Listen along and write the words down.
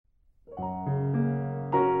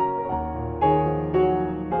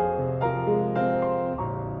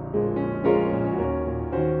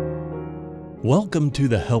Welcome to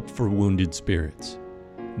the Help for Wounded Spirits.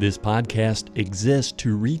 This podcast exists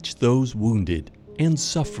to reach those wounded and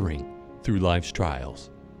suffering through life's trials.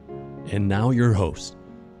 And now your hosts,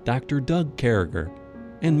 Dr. Doug Carragher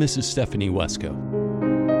and Mrs. Stephanie Wesco.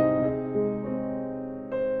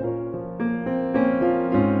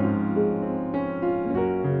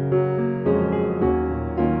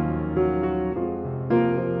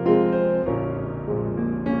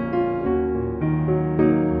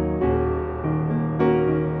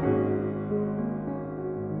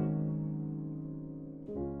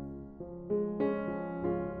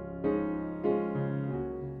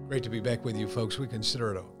 Great to be back with you, folks. We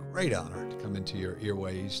consider it a great honor to come into your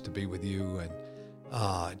earways, to be with you,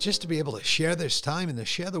 and just to be able to share this time and to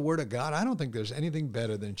share the Word of God. I don't think there's anything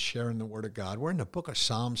better than sharing the Word of God. We're in the book of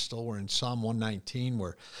Psalms still. We're in Psalm 119.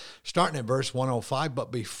 We're starting at verse 105.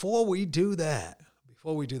 But before we do that,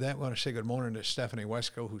 we want to say good morning to Stephanie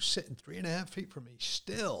Wesco, who's sitting 3.5 feet from me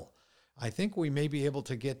still. I think we may be able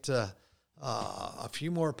to get a few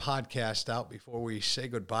more podcasts out before we say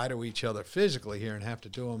goodbye to each other physically here and have to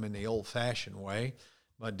do them in the old-fashioned way.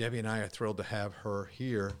 But Debbie and I are thrilled to have her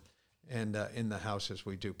here and in the house as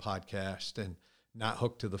we do podcasts and not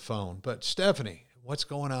hooked to the phone. But Stephanie, what's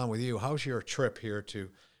going on with you? How's your trip here to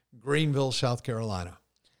Greenville, South Carolina?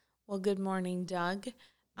 Well, good morning, Doug.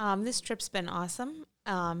 This trip's been awesome.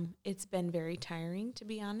 It's been very tiring, to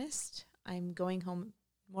be honest. I'm going home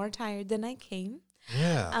more tired than I came.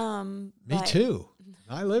 Yeah, me too.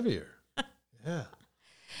 I live here. Yeah.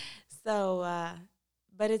 So,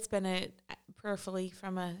 but it's been prayerfully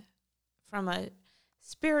from a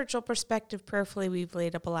spiritual perspective. Prayerfully, we've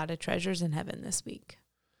laid up a lot of treasures in heaven this week.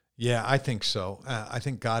 Yeah, I think so. I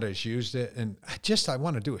think God has used it, and I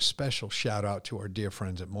want to do a special shout out to our dear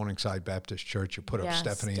friends at Morningside Baptist Church who put up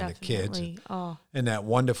Stephanie definitely. And the kids in that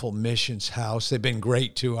wonderful missions house. They've been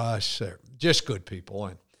great to us. They're just good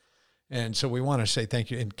people, and so we want to say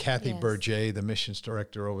thank you. And Kathy Berger, the missions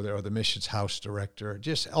director over there, or the missions house director,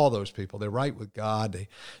 just all those people. They're right with God.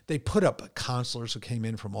 They put up counselors who came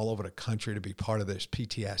in from all over the country to be part of this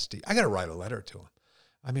PTSD. I got to write a letter to them.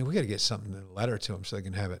 I mean, we got to get something in a letter to them so they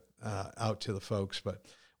can have it out to the folks. But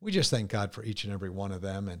we just thank God for each and every one of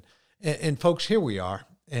them. And folks, here we are.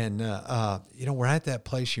 And, we're at that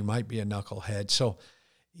place. You might be a knucklehead. So,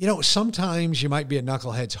 sometimes you might be a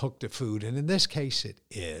knucklehead's hooked to food, and in this case it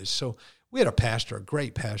is. So we had a pastor, a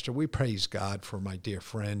great pastor. We praise God for my dear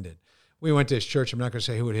friend, and we went to his church. I'm not going to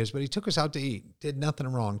say who it is, but he took us out to eat, did nothing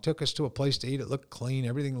wrong, took us to a place to eat. It looked clean.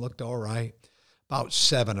 Everything looked all right. About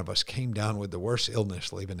 7 of us came down with the worst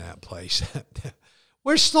illness leaving that place.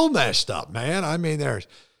 We're still messed up, man. I mean,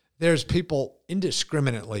 there's people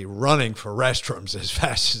indiscriminately running for restrooms as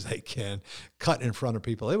fast as they can, cutting in front of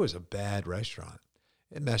people. It was a bad restaurant.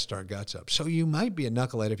 It messed our guts up. So you might be a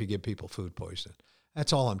knucklehead if you give people food poisoning.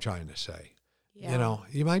 That's all I'm trying to say. Yeah.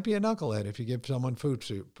 You might be a knucklehead if you give someone food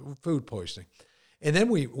poisoning. And then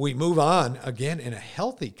we move on, again, in a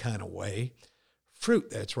healthy kind of way, fruit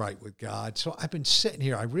that's right with God. So I've been sitting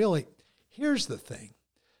here. Here's the thing.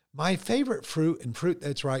 My favorite fruit and fruit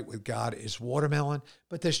that's right with God is watermelon,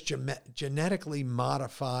 but this genetically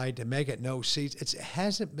modified to make it no seeds. It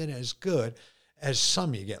hasn't been as good as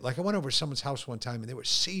some you get. Like I went over to someone's house one time and there were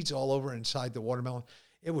seeds all over inside the watermelon.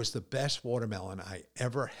 It was the best watermelon I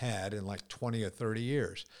ever had in like 20 or 30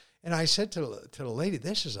 years. And I said to the lady,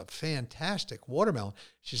 this is a fantastic watermelon.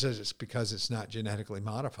 She says it's because it's not genetically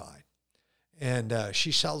modified. And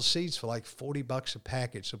she sells seeds for like $40 a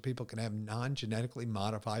package so people can have non-genetically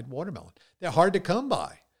modified watermelon. They're hard to come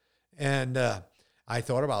by. And I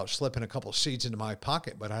thought about slipping a couple of seeds into my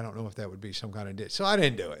pocket, but I don't know if that would be some kind of ditch. So I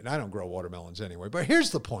didn't do it, and I don't grow watermelons anyway. But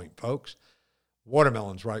here's the point, folks.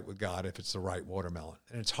 Watermelon's right with God if it's the right watermelon.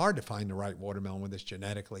 And it's hard to find the right watermelon with this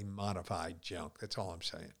genetically modified junk. That's all I'm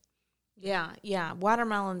saying. Yeah.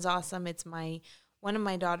 Watermelon's awesome. It's one of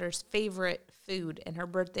my daughter's favorite food, and her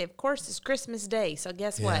birthday, of course, is Christmas Day. So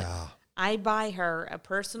guess what? I buy her a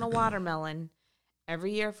personal watermelon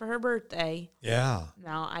every year for her birthday. Yeah.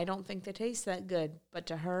 Now, I don't think they taste that good, but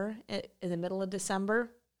to her, in the middle of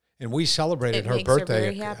December. And we celebrated her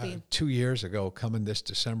birthday 2 years ago. Coming this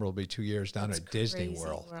December will be 2 years down at Disney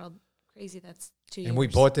World. Crazy, that's 2 years. And we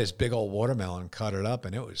bought this big old watermelon, cut it up,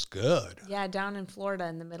 and it was good. Yeah, down in Florida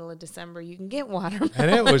in the middle of December, you can get watermelon.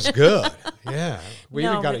 And it was good. Yeah. We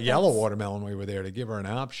even got a yellow watermelon when we were there to give her an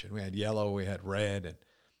option. We had yellow, we had red, and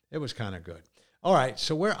it was kind of good. All right,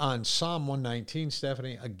 so we're on Psalm 119,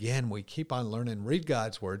 Stephanie. Again, we keep on learning. Read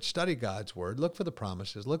God's Word, study God's Word, look for the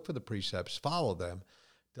promises, look for the precepts, follow them,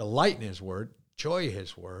 delight in His Word, enjoy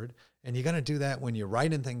His Word. And you're going to do that when you're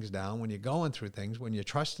writing things down, when you're going through things, when you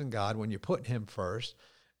trust in God, when you're putting Him first.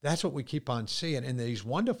 That's what we keep on seeing. In these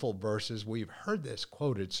wonderful verses, we've heard this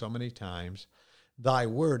quoted so many times. Thy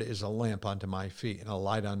word is a lamp unto my feet and a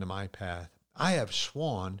light unto my path. I have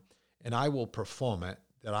sworn, and I will perform it,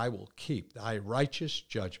 that I will keep thy righteous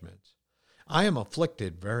judgments. I am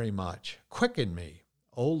afflicted very much. Quicken me,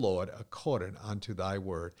 O Lord, according unto thy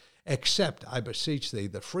word. Accept, I beseech thee,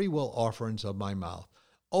 the freewill offerings of my mouth.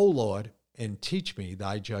 O Lord, and teach me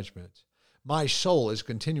thy judgments. My soul is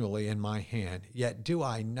continually in my hand, yet do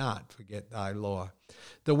I not forget thy law.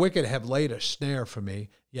 The wicked have laid a snare for me,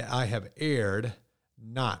 yet I have erred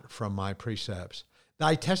not from my precepts.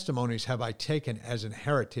 Thy testimonies have I taken as an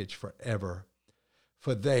heritage forever,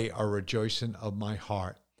 for they are rejoicing of my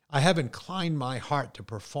heart. I have inclined my heart to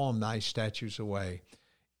perform thy statutes away,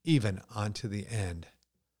 even unto the end.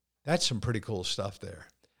 That's some pretty cool stuff there.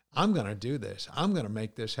 I'm going to do this. I'm going to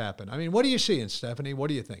make this happen. I mean, what are you seeing, Stephanie? What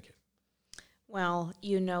are you thinking? Well,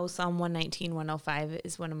 Psalm 119, 105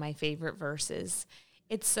 is one of my favorite verses.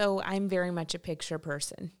 I'm very much a picture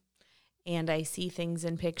person, and I see things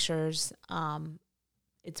in pictures.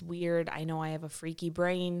 It's weird. I know I have a freaky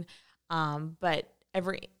brain, but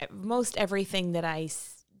most everything that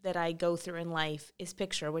I go through in life is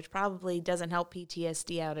picture, which probably doesn't help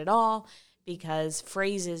PTSD out at all, because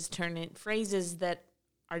phrases that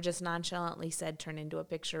are just nonchalantly said turn into a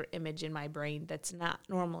picture image in my brain. That's not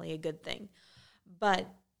normally a good thing. But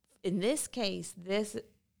in this case,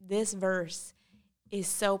 this verse is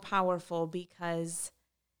so powerful because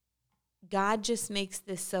God just makes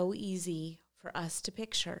this so easy for us to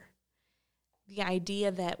picture. The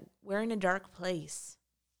idea that we're in a dark place.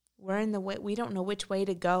 We're in the way, we don't know which way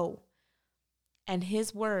to go. And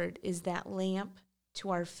his word is that lamp to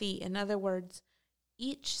our feet. In other words,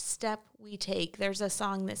 each step we take, there's a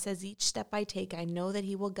song that says, each step I take, I know that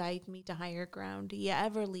he will guide me to higher ground. He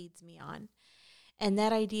ever leads me on. And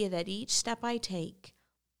that idea that each step I take,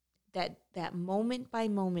 that moment by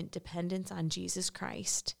moment dependence on Jesus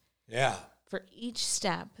Christ. Yeah. For each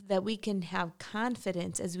step, that we can have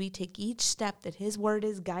confidence as we take each step that his word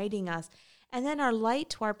is guiding us. And then our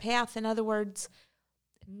light to our path. In other words,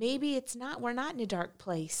 maybe we're not in a dark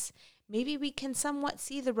place. Maybe we can somewhat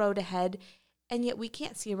see the road ahead, and yet we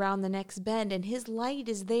can't see around the next bend. And his light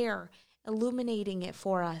is there, illuminating it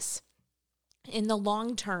for us in the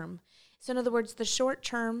long term. So in other words, the short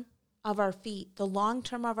term of our feet, the long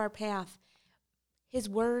term of our path, his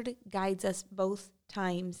word guides us both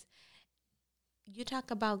times. You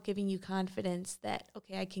talk about giving you confidence that,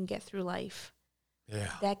 okay, I can get through life.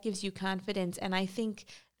 Yeah. That gives you confidence. And I think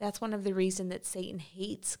that's one of the reasons that Satan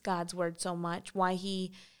hates God's word so much, why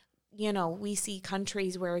we see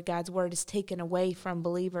countries where God's word is taken away from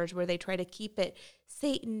believers, where they try to keep it.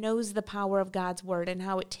 Satan knows the power of God's word and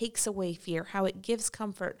how it takes away fear, how it gives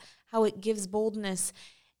comfort, how it gives boldness.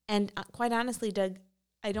 And quite honestly, Doug,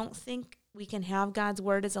 I don't think we can have God's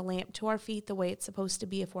word as a lamp to our feet the way it's supposed to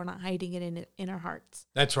be if we're not hiding it in our hearts.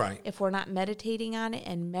 That's right. If we're not meditating on it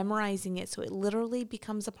and memorizing it so it literally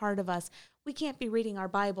becomes a part of us. We can't be reading our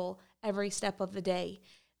Bible every step of the day.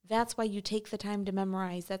 That's why you take the time to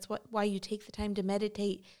memorize. That's why you take the time to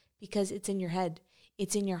meditate, because it's in your head.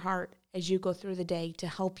 It's in your heart as you go through the day to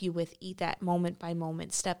help you with that moment by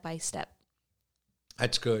moment, step by step.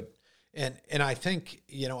 That's good. And I think,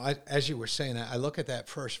 as you were saying that, I look at that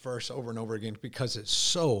first verse over and over again because it's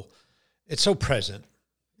so present.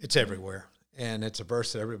 It's everywhere. And it's a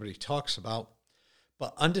verse that everybody talks about.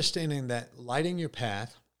 But understanding that lighting your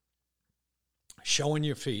path, showing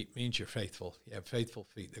your feet means you're faithful. You have faithful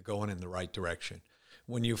feet. They're going in the right direction.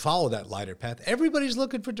 When you follow that lighter path, everybody's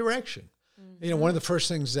looking for direction. Mm-hmm. One of the first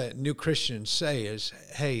things that new Christians say is,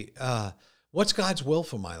 hey, what's God's will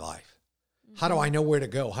for my life? How do I know where to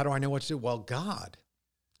go? How do I know what to do? Well, God,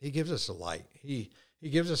 he gives us a light. He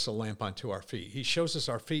gives us a lamp unto our feet. He shows us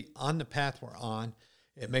our feet on the path we're on.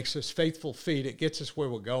 It makes us faithful feet. It gets us where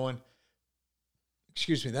we're going.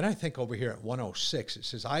 Then I think over here at 106, it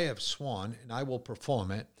says, I have sworn, and I will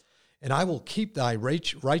perform it, and I will keep thy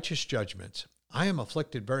righteous judgments. I am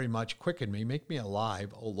afflicted very much. Quicken me. Make me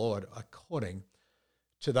alive, O Lord, according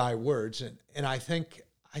to thy words. And I think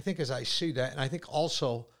as I see that, and I think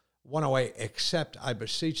also 108, accept, I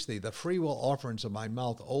beseech thee, the freewill offerings of my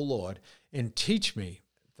mouth, O Lord, and teach me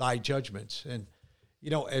thy judgments. And,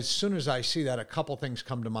 as soon as I see that, a couple things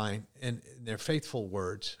come to mind, and they're faithful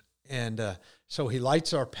words. And so he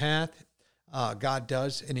lights our path, God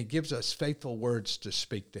does, and he gives us faithful words to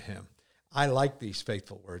speak to him. I like these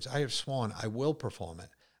faithful words. I have sworn, I will perform it.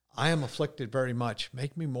 I am afflicted very much.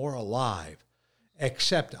 Make me more alive.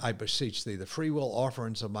 Accept, I beseech thee, the free will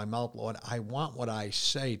offerings of my mouth, Lord. I want what I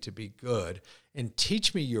say to be good, and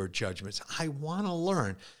teach me your judgments. I want to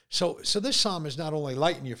learn. So this psalm is not only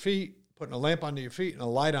lighting your feet, putting a lamp under your feet and a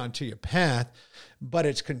light onto your path, but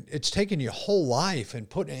it's taking your whole life and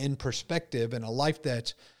putting it in perspective, in a life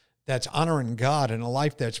that's honoring God, and a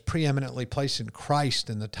life that's preeminently placing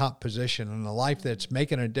Christ in the top position, and a life that's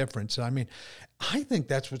making a difference. I mean, I think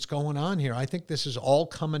that's what's going on here. I think this is all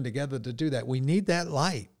coming together to do that. We need that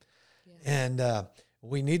light. Yeah. And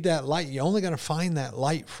we need that light. You're only going to find that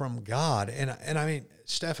light from God. And I mean,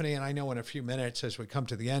 Stephanie, and I know in a few minutes as we come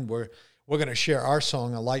to the end, we're going to share our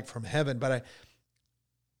song, A Light from Heaven. But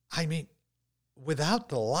I mean, without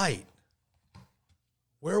the light,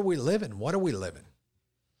 where are we living? What are we living?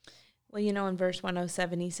 Well, you know, in verse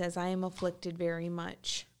 107, he says, I am afflicted very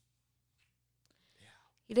much. Yeah.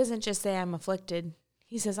 He doesn't just say I'm afflicted.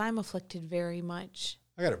 He says, I'm afflicted very much.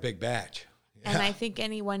 I got a big batch. Yeah. And I think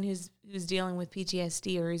anyone who's dealing with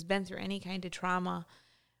PTSD or who's been through any kind of trauma,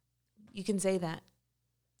 you can say that.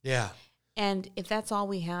 Yeah. And if that's all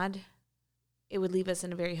we had, it would leave us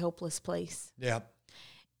in a very hopeless place. Yeah.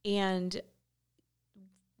 And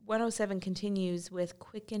 107 continues with,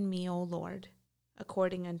 quicken me, O Lord,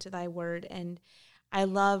 according unto thy word. And I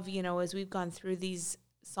love, you know, as we've gone through these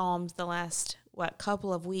Psalms the last,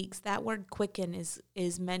 couple of weeks, that word quicken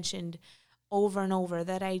is mentioned over and over,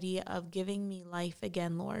 that idea of giving me life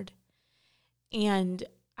again, Lord. And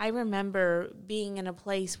I remember being in a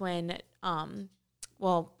place when,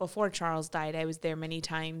 before Charles died, I was there many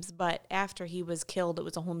times, but after he was killed, it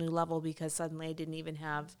was a whole new level, because suddenly I didn't even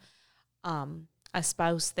have a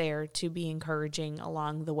spouse there to be encouraging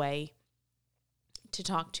along the way, to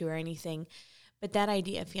talk to or anything. But that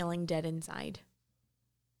idea of feeling dead inside,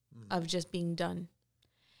 of just being done.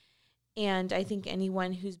 And I think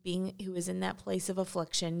anyone who is in that place of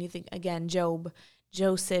affliction, you think, again, Job,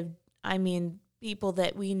 Joseph, I mean, people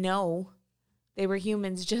that we know, they were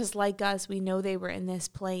humans just like us. We know they were in this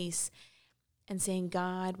place, and saying,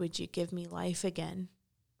 God, would you give me life again?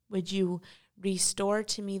 Would you restore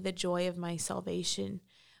to me the joy of my salvation?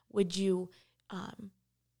 Would you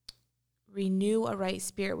renew a right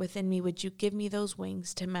spirit within me? Would you give me those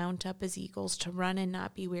wings to mount up as eagles, to run and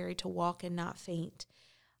not be weary, to walk and not faint?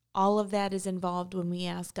 All of that is involved when we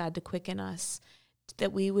ask God to quicken us,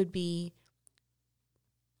 that we would be,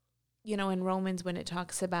 you know, in Romans, when it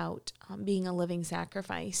talks about being a living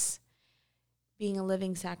sacrifice, being a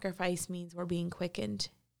living sacrifice means we're being quickened.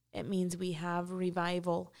 It means we have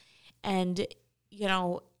revival. And, you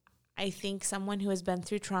know, I think someone who has been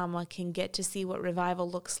through trauma can get to see what revival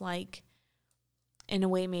looks like in a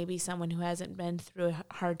way maybe someone who hasn't been through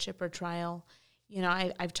a hardship or trial. You know,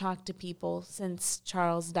 I've talked to people since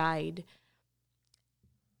Charles died,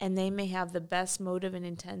 and they may have the best motive and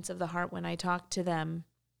intents of the heart when I talk to them,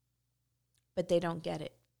 but they don't get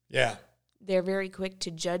it. Yeah. They're very quick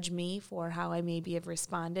to judge me for how I maybe have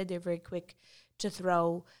responded. They're very quick to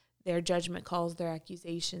throw their judgment calls, their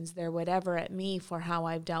accusations, their whatever at me for how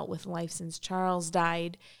I've dealt with life since Charles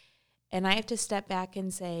died. And I have to step back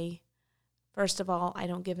and say, first of all, I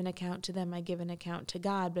don't give an account to them. I give an account to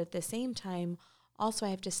God. But at the same time, also I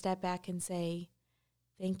have to step back and say,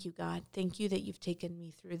 thank you, God. Thank you that you've taken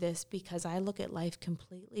me through this, because I look at life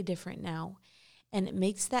completely different now. And it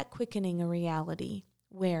makes that quickening a reality,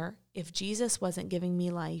 where if Jesus wasn't giving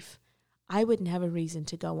me life, I wouldn't have a reason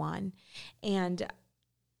to go on. And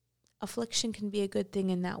affliction can be a good thing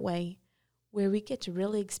in that way, where we get to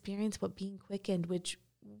really experience what being quickened, which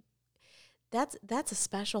that's a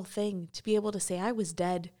special thing, to be able to say, I was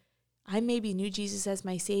dead. I maybe knew Jesus as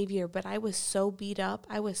my Savior, but I was so beat up,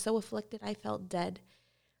 I was so afflicted, I felt dead.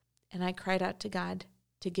 And I cried out to God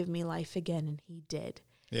to give me life again, and he did.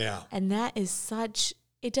 Yeah. And that is such,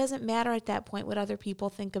 it doesn't matter at that point what other people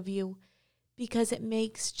think of you, because it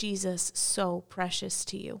makes Jesus so precious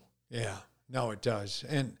to you. Yeah. No, it does.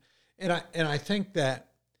 And I think that,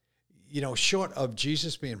 you know, short of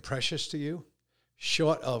Jesus being precious to you,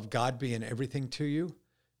 short of God being everything to you,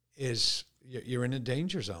 is you're in a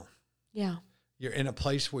danger zone. Yeah. You're in a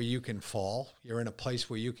place where you can fall. You're in a place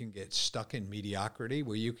where you can get stuck in mediocrity,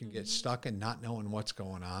 where you can get stuck in not knowing what's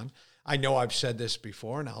going on. I know I've said this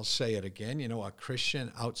before, and I'll say it again. You know, a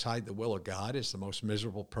Christian outside the will of God is the most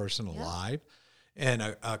miserable person alive. And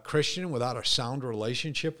a Christian without a sound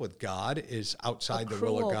relationship with God is outside the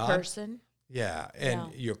will of God. A person. Yeah,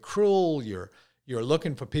 and you're cruel. You're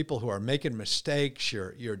looking for people who are making mistakes.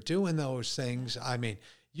 You're doing those things. I mean,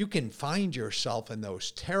 you can find yourself in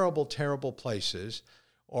those terrible, terrible places,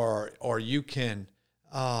 or you can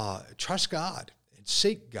trust God and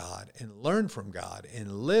seek God and learn from God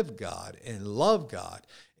and live God and love God.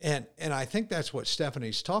 And I think that's what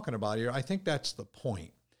Stephanie's talking about here. I think that's the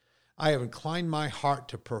point. I have inclined my heart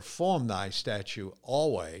to perform thy statute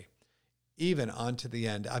always, even unto the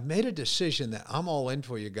end. I've made a decision that I'm all in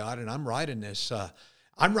for you, God, and I'm riding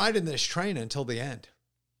this train until the end.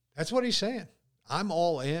 That's what he's saying. I'm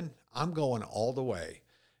all in. I'm going all the way.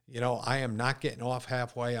 I am not getting off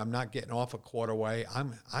halfway. I'm not getting off a quarter way.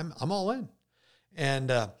 I'm all in.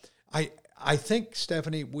 And I think,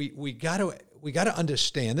 Stephanie, we got to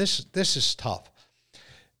understand this. This is tough.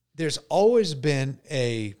 There's always been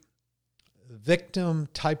a victim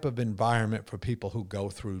type of environment for people who go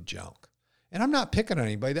through junk. And I'm not picking on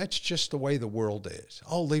anybody. That's just the way the world is.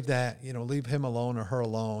 Oh, leave that. Leave him alone or her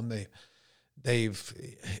alone. They've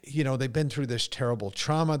been through this terrible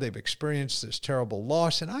trauma. They've experienced this terrible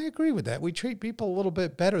loss. And I agree with that. We treat people a little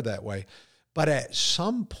bit better that way. But at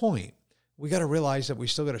some point, we got to realize that we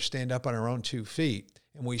still got to stand up on our own 2 feet.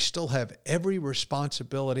 And we still have every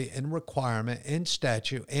responsibility and requirement and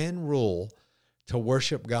statute and rule to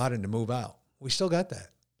worship God and to move out. We still got that.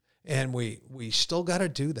 And we still got to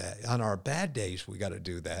do that. On our bad days, we got to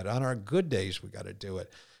do that. On our good days, we got to do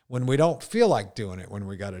it. When we don't feel like doing it, when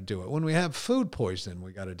we got to do it. When we have food poisoning,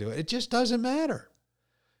 we got to do it. It just doesn't matter.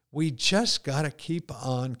 We just got to keep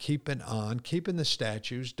on, keeping the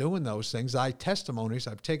statutes, doing those things. Testimonies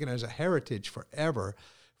I've taken as a heritage forever,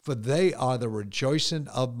 for they are the rejoicing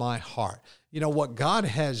of my heart. What God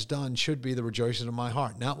has done should be the rejoicing of my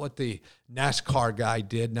heart, not what the NASCAR guy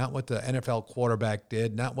did, not what the NFL quarterback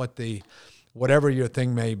did, not what whatever your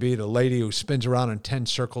thing may be, the lady who spins around in 10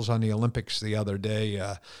 circles on the Olympics the other day,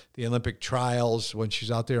 the Olympic trials when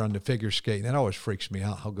she's out there on the figure skating. That always freaks me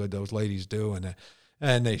out how good those ladies do.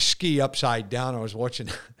 And they ski upside down. I was watching,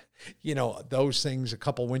 those things a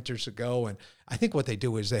couple winters ago. And I think what they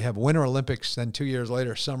do is they have Winter Olympics, then 2 years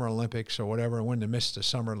later, Summer Olympics or whatever, and when they miss the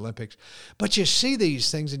Summer Olympics. But you see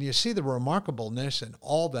these things and you see the remarkableness and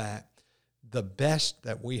all that. The best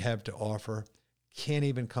that we have to offer can't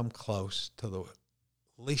even come close to the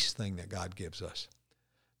least thing that God gives us.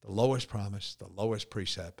 The lowest promise, the lowest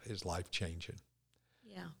precept is life-changing.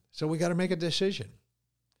 Yeah. So we got to make a decision.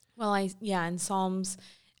 Well, in Psalms,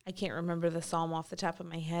 I can't remember the psalm off the top of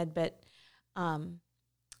my head, but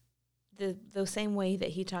the same way that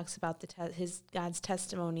he talks about his God's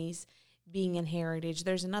testimonies being in heritage,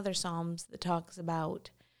 there's another Psalms that talks about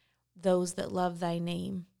those that love thy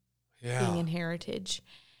name being in heritage.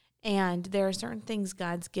 And there are certain things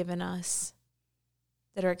God's given us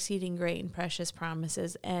that are exceeding great and precious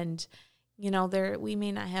promises. And, we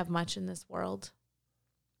may not have much in this world.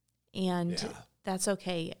 And that's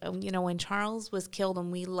okay. When Charles was killed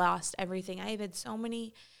and we lost everything, I've had so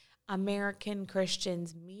many American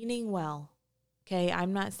Christians meaning well. Okay,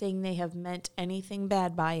 I'm not saying they have meant anything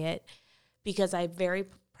bad by it, because I very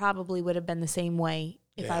probably would have been the same way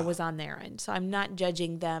if I was on their end. So I'm not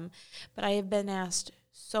judging them. But I have been asked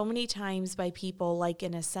so many times by people, like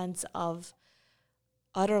in a sense of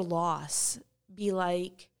utter loss, be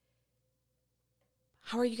like,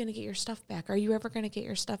 how are you going to get your stuff back? Are you ever going to get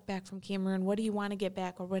your stuff back from Cameroon? What do you want to get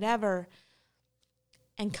back or whatever?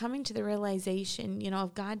 And coming to the realization,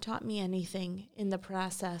 if God taught me anything in the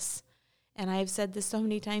process, and I've said this so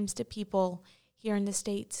many times to people here in the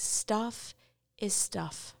States, stuff is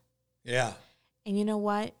stuff. Yeah. And you know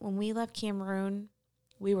what? When we left Cameroon,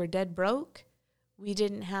 we were dead broke. We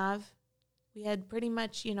had pretty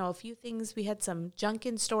much, a few things. We had some junk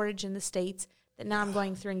in storage in the States that now I'm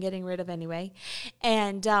going through and getting rid of anyway.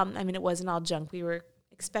 And, it wasn't all junk. We were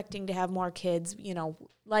expecting to have more kids.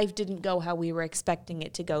 Life didn't go how we were expecting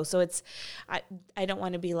it to go. So I don't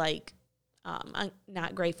want to be like, I'm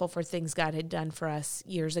not grateful for things God had done for us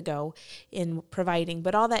years ago in providing.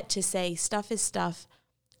 But all that to say, stuff is stuff.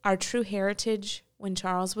 Our true heritage when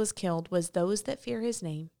Charles was killed was those that fear his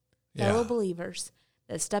name, fellow believers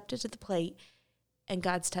that stepped into the plate, and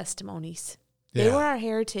God's testimonies. They were our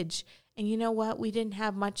heritage. And you know what? We didn't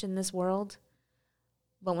have much in this world.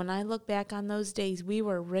 But when I look back on those days, we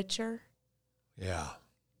were richer. Yeah.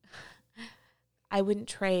 I wouldn't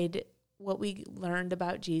trade what we learned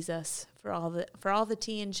about Jesus for all the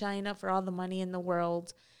tea in China, for all the money in the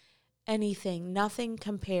world, anything, nothing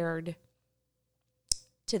compared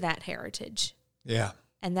to that heritage. Yeah.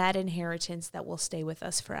 And that inheritance that will stay with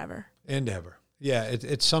us forever. And ever. Yeah,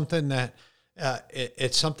 it's something that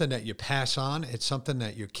it's something that you pass on. It's something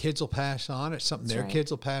that your kids will pass on. It's something their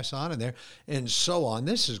kids will pass on, and so on.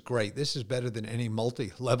 This is great. This is better than any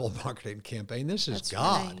multi-level marketing campaign. This is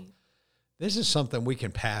God. Right. This is something we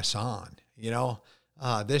can pass on.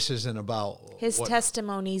 This isn't about his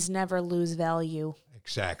testimonies never lose value.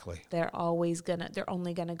 Exactly. They're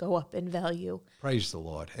only gonna go up in value. Praise the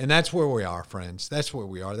Lord. And that's where we are, friends. That's where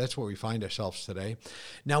we are. That's where we find ourselves today.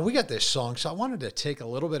 Now, we got this song, so I wanted to take a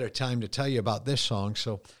little bit of time to tell you about this song.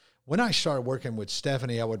 So when I started working with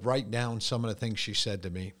Stephanie, I would write down some of the things she said to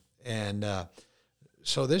me. And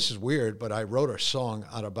so this is weird, but I wrote a song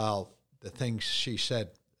out about the things she said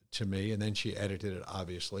to me, and then she edited it,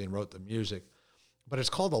 obviously, and wrote the music. But it's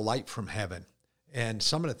called The Light from Heaven. And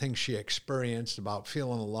some of the things she experienced about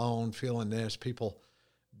feeling alone, feeling this, people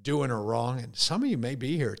doing her wrong. And some of you may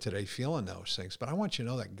be here today feeling those things, but I want you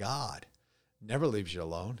to know that God never leaves you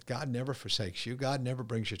alone. God never forsakes you. God never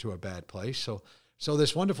brings you to a bad place. So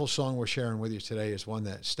this wonderful song we're sharing with you today is one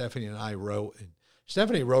that Stephanie and I wrote. And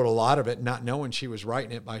Stephanie wrote a lot of it, not knowing she was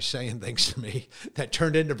writing it by saying things to me that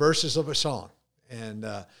turned into verses of a song. And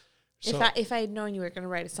so, if I had known you were going to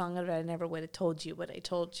write a song of it, I never would have told you what I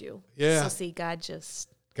told you. Yeah. So see, God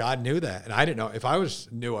knew that. And I didn't know. If I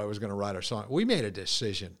knew I was going to write a song, we made a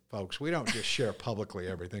decision, folks. We don't just share publicly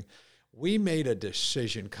everything. We made a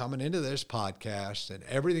decision coming into this podcast and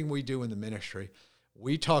everything we do in the ministry.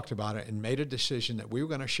 We talked about it and made a decision that we were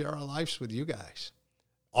going to share our lives with you guys.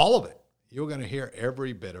 All of it. You're going to hear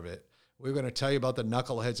every bit of it. We're going to tell you about the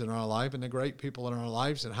knuckleheads in our life and the great people in our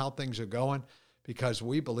lives and how things are going, because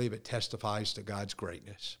we believe it testifies to God's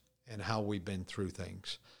greatness and how we've been through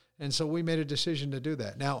things. And so we made a decision to do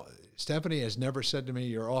that. Now, Stephanie has never said to me,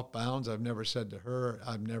 you're off bounds. I've never said to her,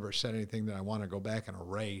 I've never said anything that I want to go back and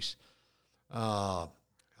erase. I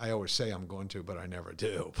always say I'm going to, but I never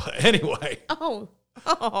do. But anyway. Oh.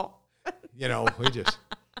 We just,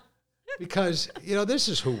 because, this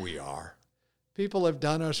is who we are. People have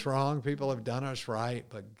done us wrong. People have done us right.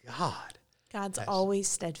 But God's always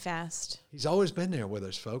steadfast. He's always been there with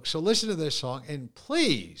us, folks. So listen to this song, and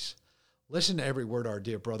please listen to every word our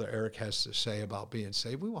dear brother Eric has to say about being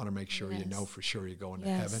saved. We want to make sure you know for sure you're going to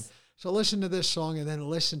heaven. So listen to this song, and then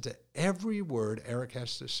listen to every word Eric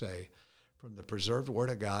has to say from the preserved Word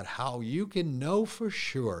of God, how you can know for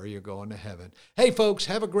sure you're going to heaven. Hey, folks,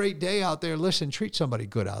 have a great day out there. Listen, treat somebody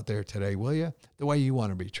good out there today, will you? The way you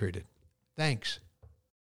want to be treated. Thanks.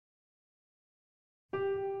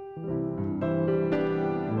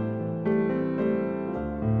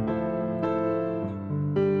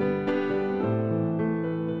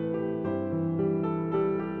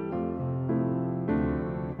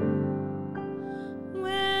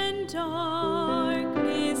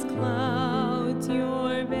 Darkness clouds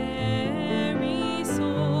your very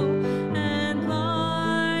soul, and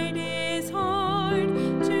light is hard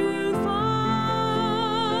to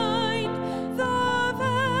find. The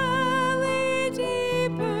valley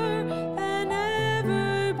deeper than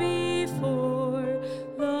ever before,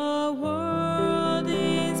 the world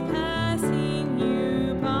is passing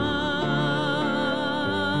you by.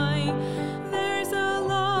 There's a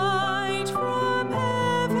light from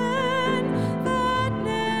heaven that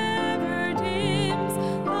never dims,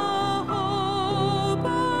 the hope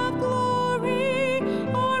of glory.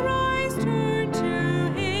 Our eyes turn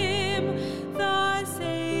to Him, the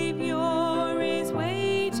Savior is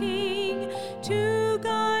waiting to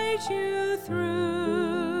guide you through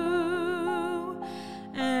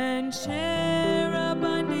and share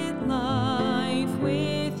abundant life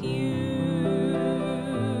with you.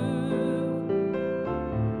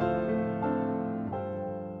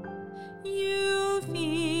 You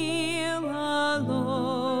feel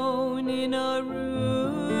alone in a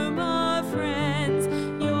room of friends.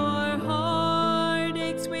 Your heart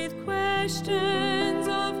aches with questions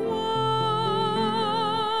of why.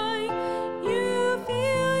 You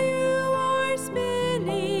feel you are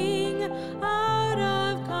spinning out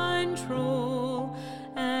of control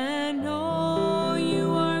and know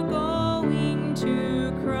you are going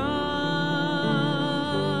to cry.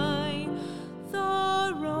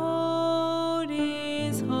 The road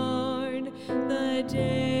is hard, the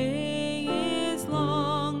day is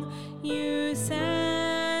long. You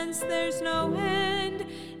sense there's no end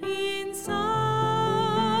in sight.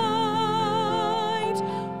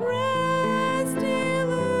 Rest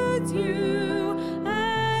eludes you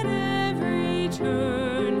at every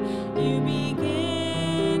turn. You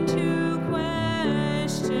begin to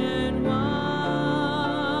question why.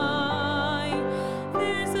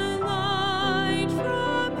 There's a light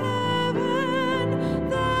from heaven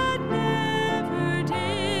that never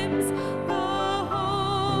dims, the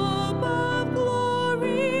hope of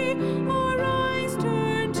glory. Our eyes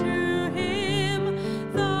turn to Him,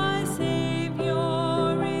 the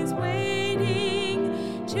Savior is waiting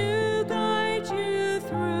to guide you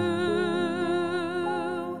through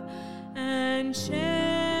and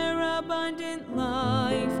share abundant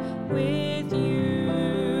life with you.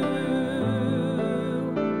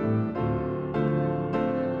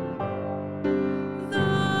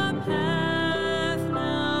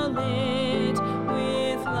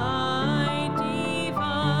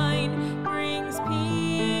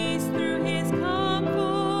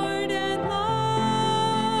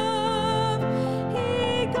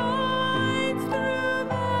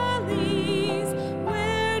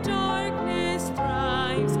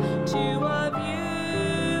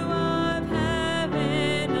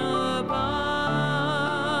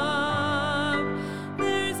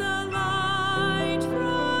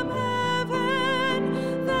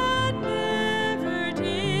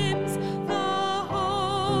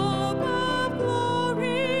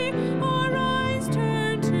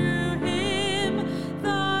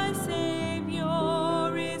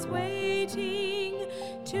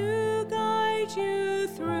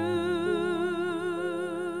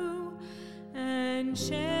 and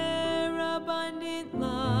share abundant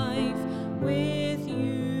life with you.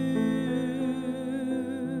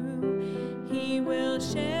 He will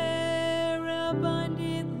share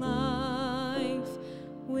abundant life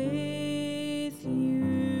with you.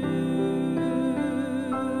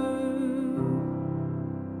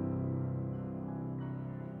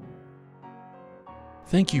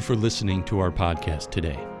 Thank you for listening to our podcast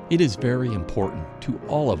today. It is very important to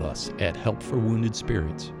all of us at Help for Wounded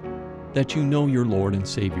Spirits that you know your Lord and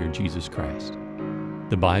Savior Jesus Christ.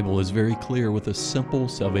 The Bible is very clear with a simple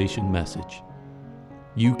salvation message.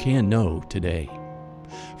 You can know today.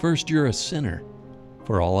 First, you're a sinner,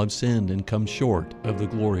 for all have sinned and come short of the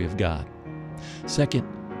glory of God. Second,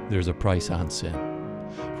 there's a price on sin,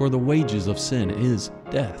 for the wages of sin is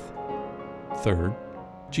death. Third,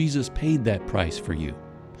 Jesus paid that price for you.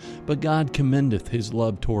 But God commendeth his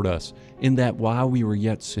love toward us, in that while we were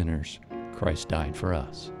yet sinners, Christ died for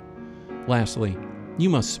us. Lastly, you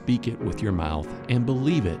must speak it with your mouth and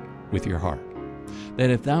believe it with your heart,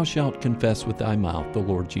 that if thou shalt confess with thy mouth the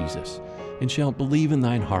Lord Jesus, and shalt believe in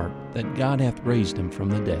thine heart that God hath raised him from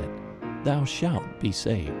the dead, thou shalt be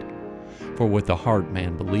saved. For with the heart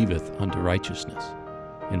man believeth unto righteousness,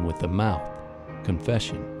 and with the mouth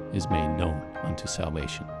confession is made known unto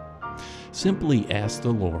salvation. Simply ask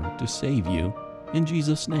the Lord to save you in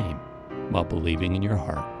Jesus' name while believing in your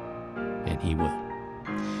heart, and he will.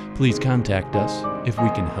 Please contact us if we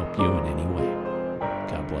can help you in any way.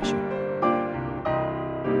 God bless you.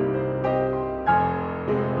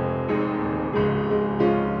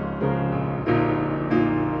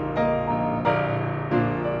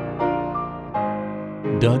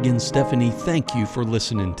 Doug and Stephanie, thank you for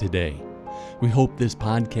listening today. We hope this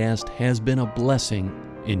podcast has been a blessing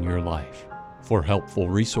in your life. For helpful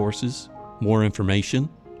resources, more information,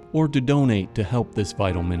 or to donate to help this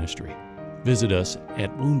vital ministry, visit us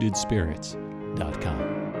at woundedspirits.com.